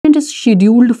is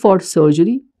scheduled for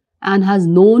surgery and has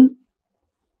known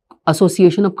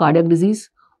association of cardiac disease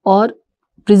or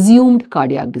presumed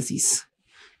cardiac disease.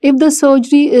 If the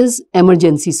surgery is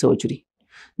emergency surgery,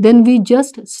 then we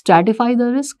just stratify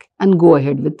the risk and go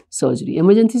ahead with surgery.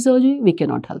 Emergency surgery, we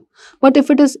cannot help. But if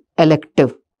it is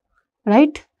elective,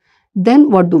 right,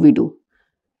 then what do we do?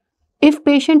 If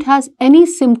patient has any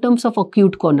symptoms of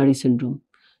acute coronary syndrome,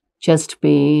 chest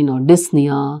pain or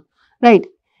dyspnea, right,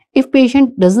 if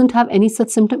patient doesn't have any such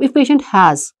symptom, if patient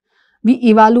has, we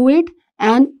evaluate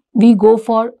and we go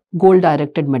for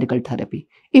goal-directed medical therapy.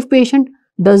 If patient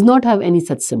does not have any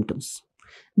such symptoms,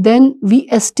 then we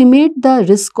estimate the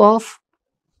risk of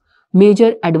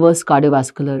major adverse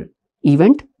cardiovascular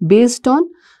event based on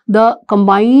the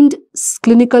combined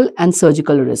clinical and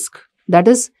surgical risk. That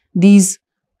is, these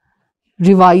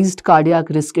revised cardiac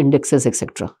risk indexes,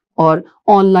 etc., or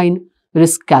online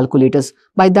risk calculators.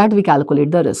 By that we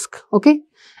calculate the risk. Okay.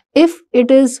 If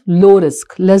it is low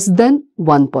risk, less than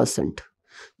 1%,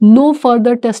 no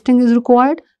further testing is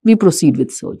required, we proceed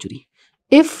with surgery.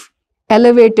 If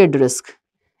elevated risk,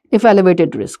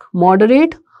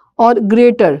 moderate or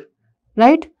greater,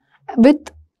 right,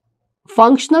 with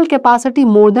functional capacity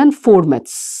more than 4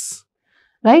 meds,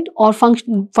 right, or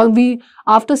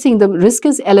after seeing the risk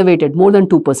is elevated more than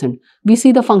 2%, we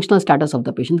see the functional status of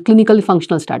the patient, clinical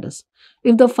functional status.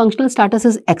 If the functional status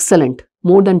is excellent,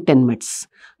 more than 10 meds,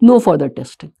 no further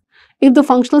testing. If the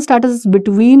functional status is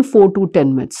between 4 to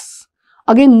 10 meds,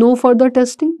 again no further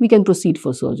testing, we can proceed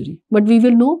for surgery. But we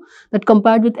will know that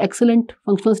compared with excellent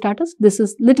functional status, this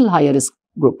is little higher risk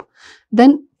group.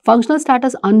 Then functional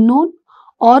status unknown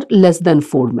or less than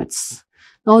 4 meds.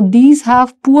 Now these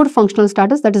have poor functional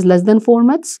status, that is less than 4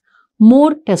 meds,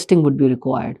 more testing would be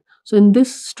required. So in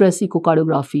this stress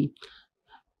echocardiography,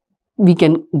 we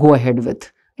can go ahead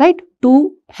with, right,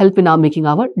 to help in making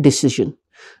our decision.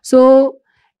 So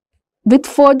with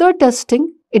further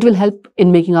testing, it will help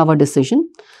in making our decision.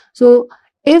 So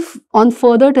if on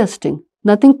further testing,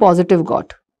 nothing positive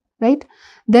got, right,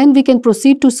 then we can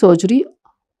proceed to surgery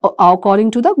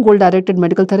according to the goal-directed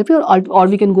medical therapy, or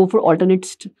we can go for alternate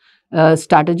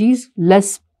strategies,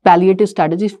 less palliative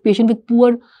strategies. Patient with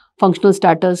poor functional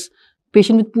status,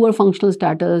 patient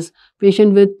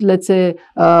with, let's say,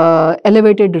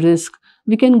 elevated risk,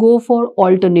 we can go for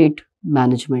alternate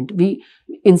management.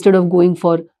 Instead of going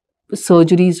for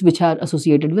surgeries which are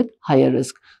associated with higher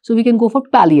risk, so we can go for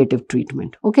palliative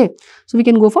treatment. Okay, so we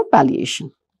can go for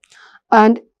palliation.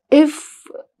 And if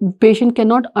patient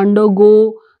cannot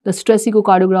undergo the stress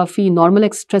echocardiography,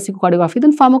 normal stress echocardiography,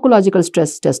 then pharmacological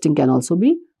stress testing can also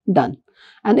be done.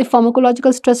 And if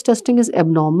pharmacological stress testing is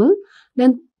abnormal,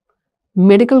 then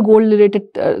medical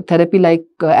goal-related therapy like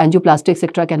angioplasty,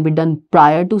 etc., can be done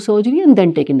prior to surgery and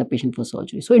then taken the patient for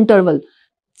surgery. So interval,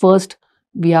 first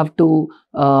we have to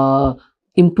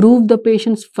improve the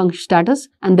patient's function status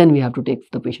and then we have to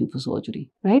take the patient for surgery,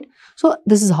 right? So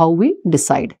this is how we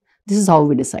decide.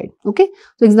 Okay.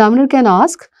 So examiner can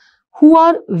ask, who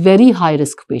are very high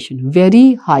risk patient?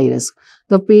 Very high risk.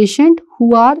 The patient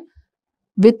who are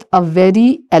with a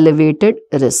very elevated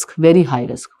risk, very high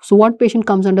risk. So what patient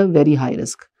comes under very high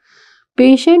risk?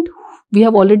 Patient, we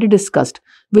have already discussed,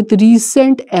 with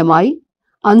recent MI,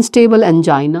 unstable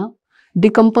angina,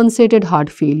 decompensated heart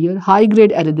failure,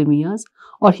 high-grade arrhythmias,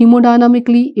 or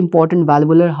hemodynamically important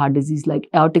valvular heart disease like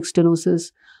aortic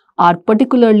stenosis, are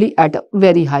particularly at a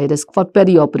very high risk for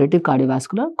perioperative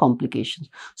cardiovascular complications.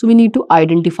 So we need to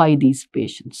identify these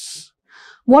patients.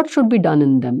 What should be done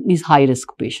in them, these high-risk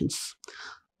patients?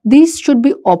 These should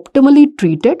be optimally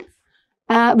treated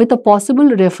with a possible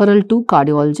referral to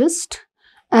cardiologist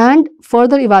and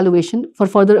further evaluation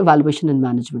and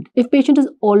management. If patient is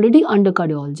already under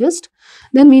cardiologist,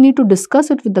 then we need to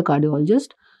discuss it with the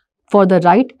cardiologist for the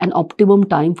right and optimum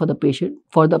time for the patient,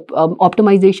 for the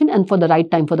optimization and for the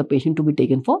right time for the patient to be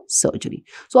taken for surgery.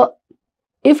 So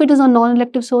if it is a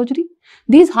non-elective surgery,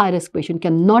 these high-risk patients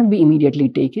cannot be immediately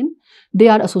taken. They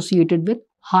are associated with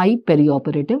high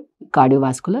perioperative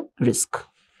cardiovascular risk.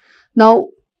 Now,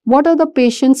 what are the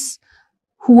patients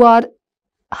who are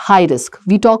high risk?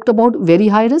 We talked about very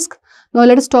high risk. Now,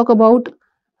 let us talk about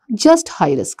just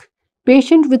high risk.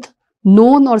 Patient with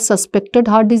known or suspected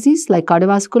heart disease like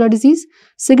cardiovascular disease,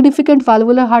 significant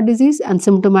valvular heart disease and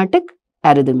symptomatic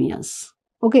arrhythmias.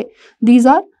 Okay, these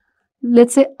are,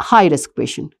 let's say, high risk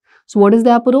patient. So what is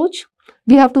the approach?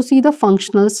 We have to see the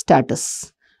functional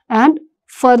status and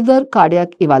further cardiac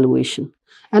evaluation,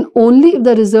 and only if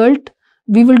the result,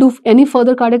 we will do any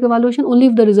further cardiac evaluation only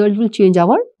if the result will change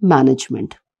our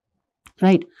management,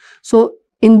 right? So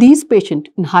in these patients,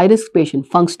 in high risk patient,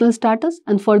 functional status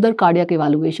and further cardiac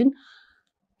evaluation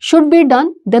should be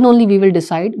done, then only we will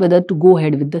decide whether to go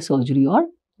ahead with the surgery or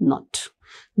not.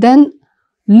 Then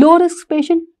low risk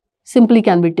patient simply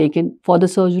can be taken for the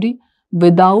surgery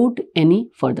without any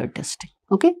further testing.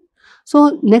 Okay.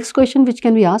 So next question which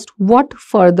can be asked, what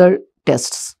further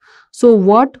tests? So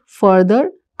what further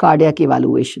cardiac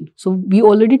evaluation? So we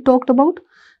already talked about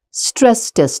stress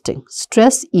testing,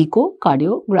 stress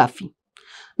echocardiography.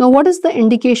 Now what is the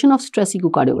indication of stress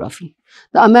echocardiography?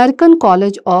 The American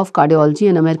College of Cardiology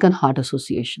and American Heart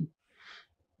Association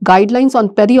guidelines on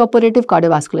perioperative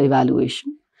cardiovascular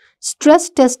evaluation. Stress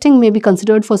testing may be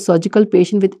considered for surgical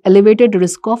patients with elevated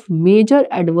risk of major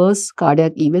adverse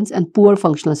cardiac events and poor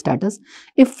functional status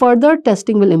if further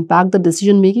testing will impact the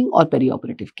decision making or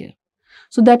perioperative care.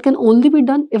 So that can only be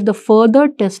done if the further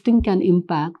testing can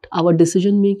impact our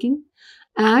decision making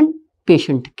and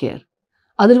patient care.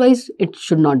 Otherwise, it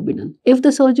should not be done. If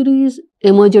the surgery is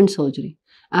emergent surgery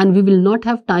and we will not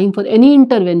have time for any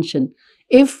intervention,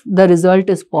 if the result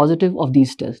is positive of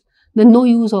these tests, then no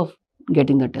use of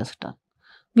getting the test done.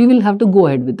 We will have to go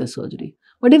ahead with the surgery.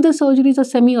 But if the surgery is a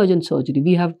semi-urgent surgery,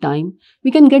 we have time,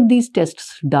 we can get these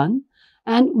tests done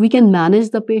and we can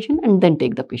manage the patient and then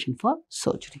take the patient for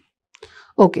surgery.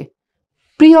 Okay.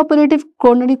 Preoperative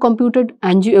coronary computed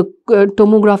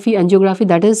tomography, angiography,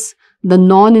 that is the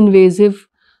non-invasive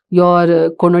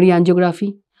coronary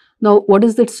angiography. Now, what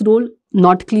is its role?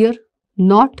 Not clear.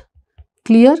 Not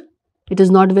clear. It is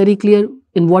not very clear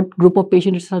in what group of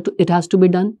patients it has to be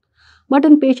done. But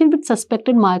in patient with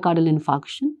suspected myocardial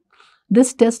infarction,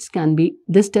 this test can be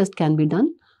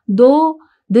done, though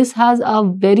this has a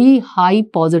very high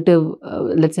positive,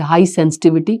 let's say high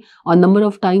sensitivity. A number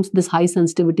of times this high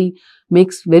sensitivity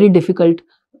makes it very difficult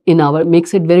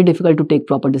to take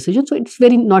proper decisions. So it's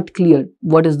very not clear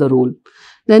what is the role.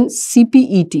 Then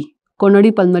CPET,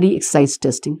 coronary pulmonary exercise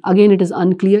testing. Again, it is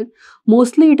unclear.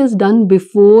 Mostly it is done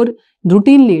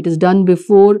routinely it is done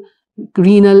before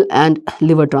renal and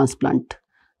liver transplant.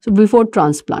 So before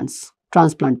transplant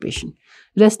patient.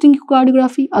 Resting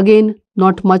echocardiography, again,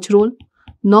 not much role.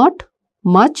 Not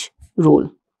much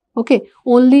role. Okay.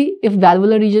 Only if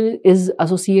valvular region is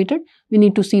associated, we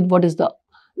need to see what is the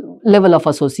level of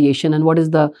association and what is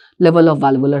the level of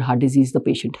valvular heart disease the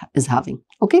patient is having.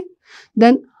 Okay.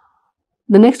 Then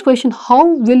the next question, how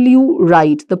will you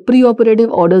write the preoperative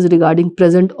orders regarding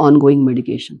present ongoing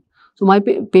medication? So my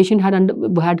patient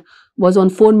was on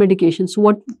 4 medications. So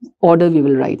what order we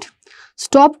will write?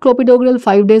 Stop clopidogrel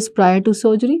 5 days prior to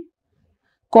surgery.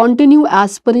 Continue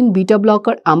aspirin, beta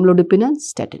blocker, amlodipine and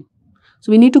statin.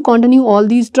 So we need to continue all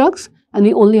these drugs and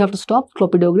we only have to stop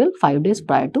clopidogrel 5 days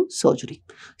prior to surgery.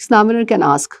 Examiner can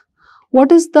ask,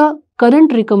 what is the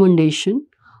current recommendation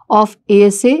of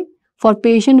ASA for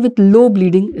patient with low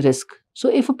bleeding risk? So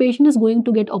if a patient is going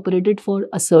to get operated for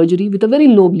a surgery with a very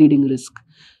low bleeding risk,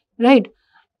 right?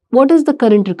 What is the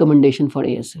current recommendation for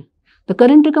ASA? The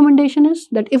current recommendation is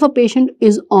that if a patient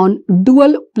is on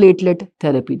dual platelet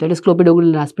therapy, that is clopidogrel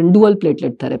and aspirin, dual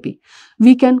platelet therapy,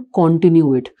 we can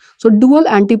continue it. So dual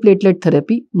antiplatelet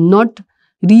therapy not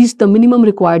reach the minimum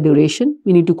required duration,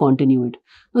 we need to continue it.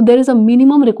 Now there is a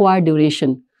minimum required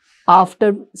duration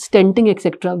after stenting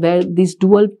etc. where this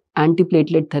dual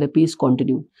antiplatelet therapy is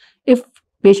continued. If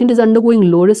patient is undergoing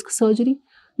low risk surgery,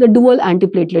 the dual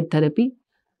antiplatelet therapy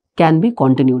can be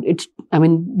continued.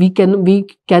 We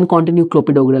can continue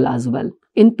clopidogrel as well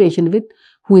in patient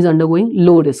who is undergoing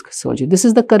low risk surgery. This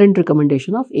is the current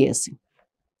recommendation of ASC.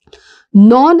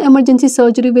 Non-emergency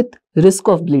surgery with risk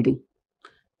of bleeding.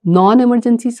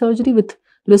 Non-emergency surgery with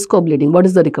risk of bleeding. What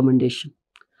is the recommendation?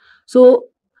 So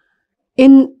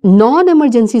in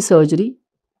non-emergency surgery,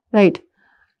 right,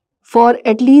 for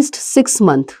at least 6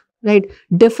 months, right,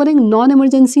 deferring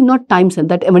non-emergency, not time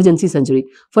that emergency surgery,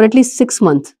 for at least 6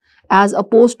 months as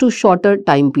opposed to shorter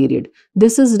time period.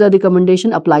 This is the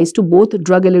recommendation applies to both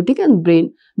drug-eluting and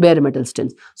bare metal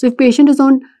stents. So if patient is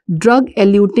on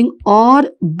drug-eluting or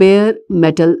bare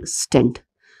metal stent,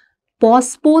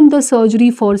 postpone the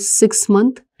surgery for 6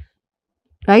 months,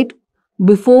 right,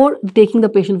 before taking the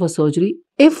patient for surgery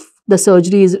if the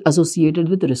surgery is associated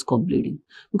with the risk of bleeding.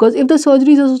 Because if the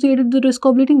surgery is associated with the risk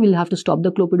of bleeding, we'll have to stop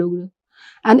the clopidogrel.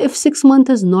 And if 6 months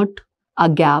is not a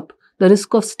gap, the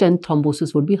risk of stent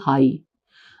thrombosis would be high.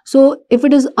 So if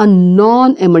it is a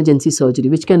non-emergency surgery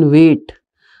which can wait,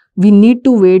 we need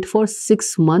to wait for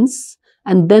 6 months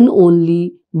and then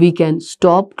only we can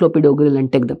stop clopidogrel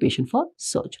and take the patient for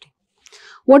surgery.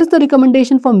 What is the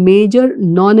recommendation for major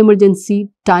non-emergency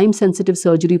time-sensitive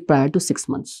surgery prior to 6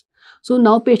 months? So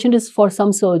now patient is for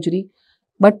some surgery,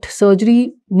 but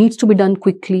surgery needs to be done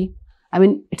quickly.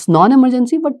 It's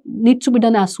non-emergency, but needs to be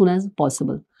done as soon as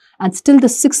possible. And still the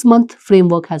 6-month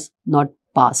framework has not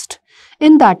passed.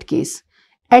 In that case,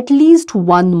 at least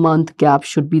 1 month gap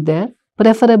should be there,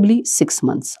 preferably 6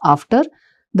 months after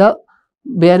the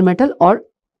bare metal or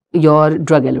your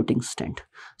drug-eluting stent.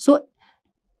 So,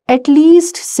 at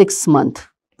least 6 months,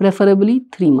 preferably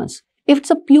 3 months. If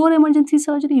it's a pure emergency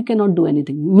surgery, you cannot do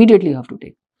anything. Immediately you have to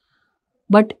take.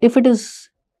 But if it is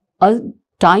a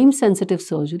time-sensitive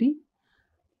surgery,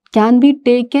 can be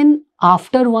taken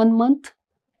after 1 month,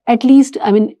 at least,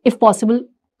 I mean, if possible,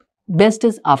 best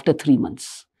is after 3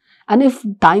 months. And if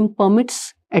time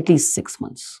permits, at least 6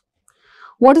 months.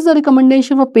 What is the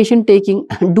recommendation for patient taking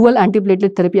dual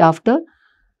antiplatelet therapy after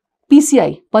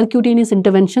PCI, percutaneous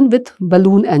intervention with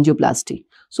balloon angioplasty?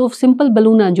 So, simple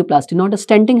balloon angioplasty, not a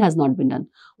stenting has not been done.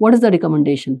 What is the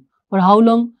recommendation? For how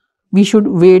long we should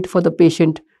wait for the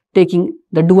patient taking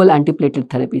the dual antiplatelet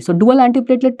therapy? So, dual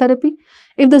antiplatelet therapy,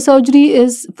 if the surgery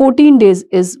is 14 days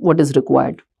is what is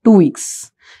required, 2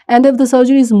 weeks. And if the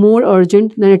surgery is more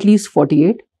urgent, then at least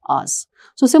 48 hours.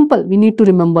 So, simple, we need to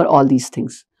remember all these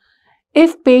things.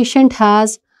 If patient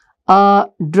has a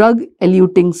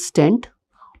drug-eluting stent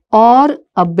or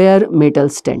a bare metal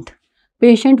stent,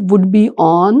 patient would be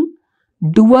on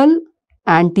dual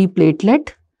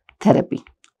antiplatelet therapy,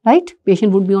 right?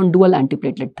 Patient would be on dual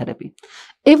antiplatelet therapy.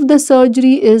 If the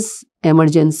surgery is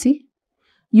emergency,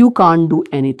 you can't do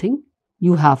anything.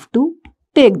 You have to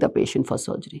take the patient for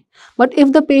surgery. But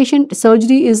if the patient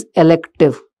surgery is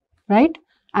elective, right,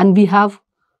 and we have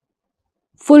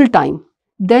full time,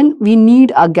 then we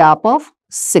need a gap of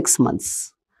 6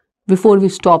 months before we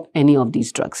stop any of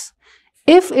these drugs.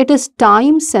 If it is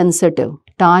time sensitive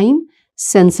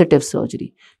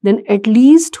surgery, then at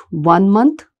least 1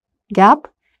 month gap,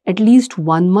 at least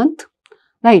 1 month,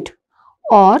 right,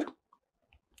 or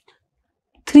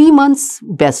 3 months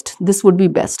best. This would be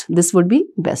best. This would be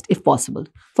best if possible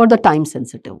for the time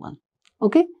sensitive one.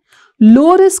 Okay.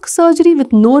 Low risk surgery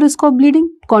with no risk of bleeding,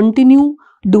 continue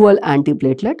dual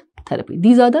antiplatelet therapy.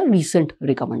 These are the recent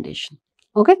recommendations.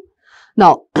 Okay.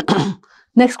 Now,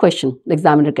 next question the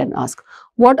examiner can ask.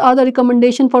 What are the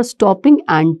recommendations for stopping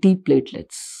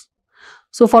antiplatelets?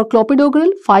 So, for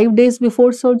clopidogrel, 5 days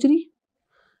before surgery,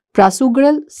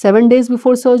 prasugrel, 7 days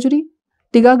before surgery,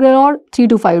 ticagrelor, 3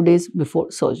 to 5 days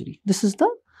before surgery. This is the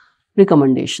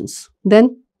recommendations.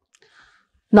 Then,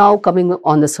 now coming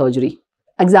on the surgery,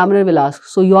 examiner will ask,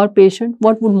 so your patient,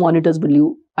 what would monitors will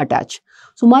you attach?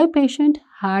 So, my patient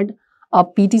had a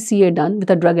PTCA done with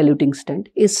a drug-eluting stent,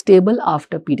 is stable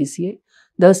after PTCA.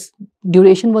 The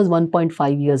duration was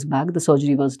 1.5 years back, the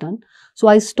surgery was done. So,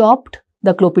 I stopped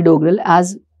the clopidogrel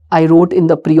as I wrote in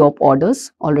the pre-op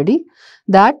orders already,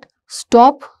 that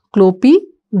stop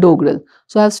clopidogrel.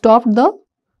 So, I have stopped the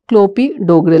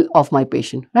clopidogrel of my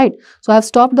patient, right. So, I have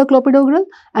stopped the clopidogrel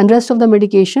and rest of the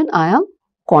medication I am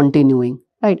continuing,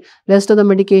 right. Rest of the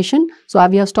medication, so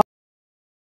we have stopped